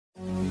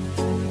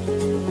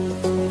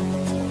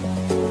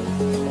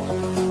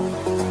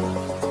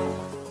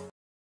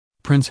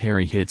Prince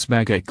Harry hits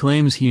back at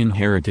claims he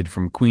inherited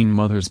from Queen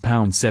Mother's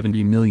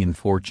 £70 million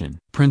fortune.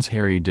 Prince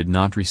Harry did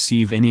not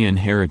receive any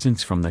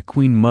inheritance from the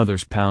Queen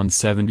Mother's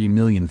 £70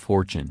 million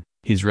fortune,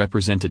 his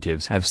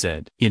representatives have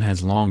said. It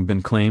has long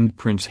been claimed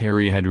Prince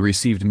Harry had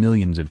received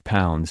millions of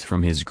pounds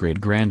from his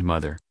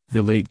great-grandmother,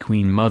 the late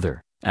Queen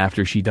Mother,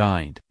 after she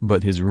died.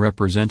 But his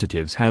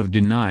representatives have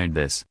denied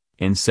this,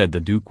 and said the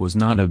Duke was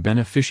not a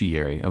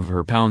beneficiary of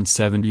her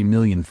 £70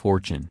 million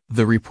fortune.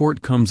 The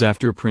report comes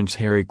after Prince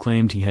Harry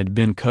claimed he had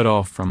been cut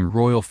off from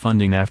royal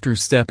funding after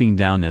stepping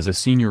down as a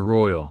senior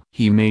royal.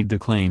 He made the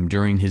claim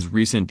during his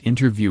recent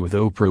interview with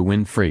Oprah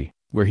Winfrey,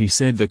 where he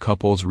said the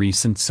couple's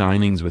recent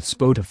signings with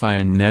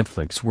Spotify and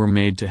Netflix were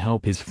made to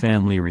help his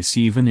family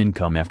receive an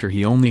income after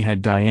he only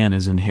had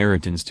Diana's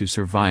inheritance to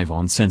survive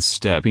on since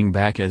stepping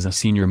back as a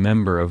senior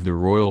member of the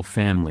royal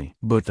family.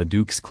 But the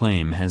Duke's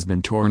claim has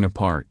been torn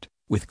apart,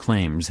 with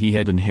claims he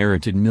had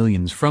inherited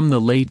millions from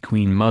the late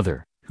Queen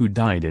Mother, who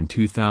died in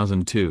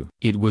 2002.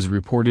 It was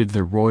reported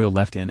the royal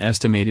left an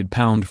estimated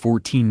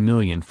 £14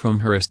 million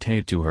from her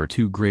estate to her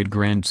two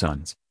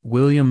great-grandsons,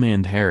 William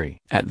and Harry.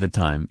 At the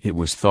time it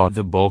was thought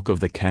the bulk of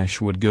the cash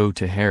would go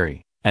to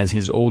Harry, as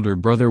his older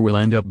brother will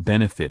end up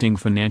benefiting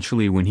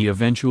financially when he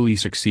eventually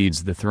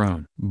succeeds the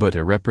throne. But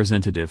a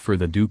representative for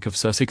the Duke of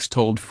Sussex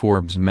told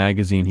Forbes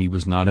magazine he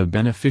was not a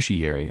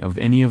beneficiary of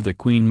any of the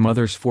Queen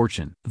Mother's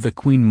fortune. The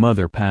Queen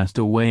Mother passed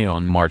away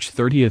on March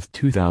 30,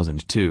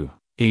 2002,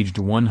 aged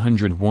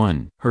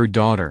 101. Her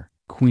daughter,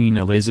 Queen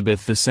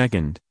Elizabeth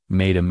II,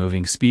 made a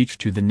moving speech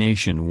to the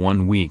nation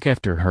 1 week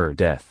after her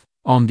death.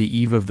 On the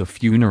eve of the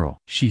funeral,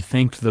 she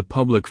thanked the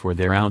public for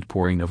their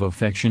outpouring of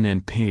affection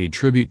and paid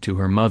tribute to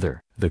her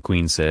mother. The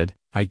Queen said,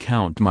 "I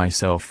count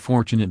myself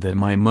fortunate that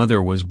my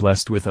mother was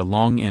blessed with a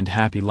long and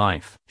happy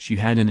life. She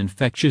had an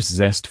infectious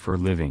zest for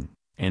living,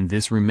 and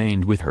this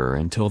remained with her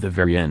until the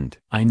very end.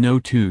 I know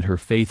too her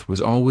faith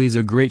was always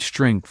a great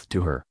strength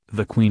to her."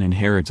 The Queen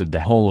inherited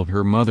the whole of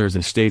her mother's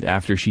estate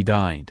after she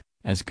died,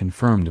 as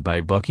confirmed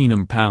by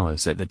Buckingham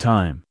Palace at the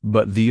time.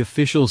 But the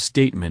official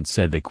statement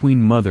said the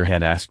Queen Mother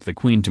had asked the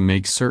Queen to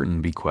make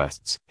certain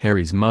bequests.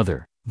 Harry's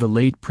mother, the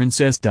late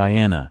Princess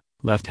Diana,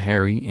 left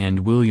Harry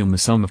and William a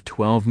sum of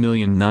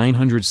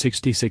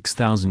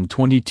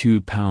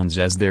 £12,966,022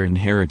 as their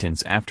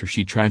inheritance after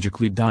she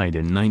tragically died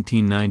in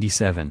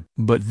 1997.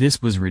 But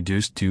this was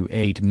reduced to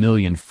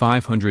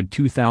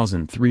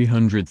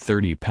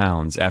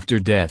 £8,502,330 after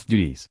death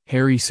duties.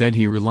 Harry said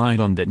he relied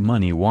on that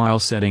money while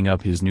setting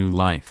up his new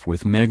life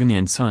with Meghan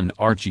and son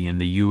Archie in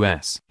the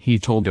US. He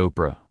told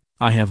Oprah,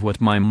 "I have what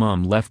my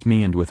mom left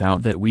me, and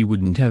without that we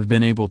wouldn't have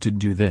been able to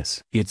do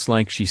this. It's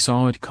like she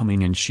saw it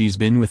coming and she's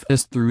been with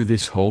us through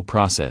this whole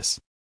process."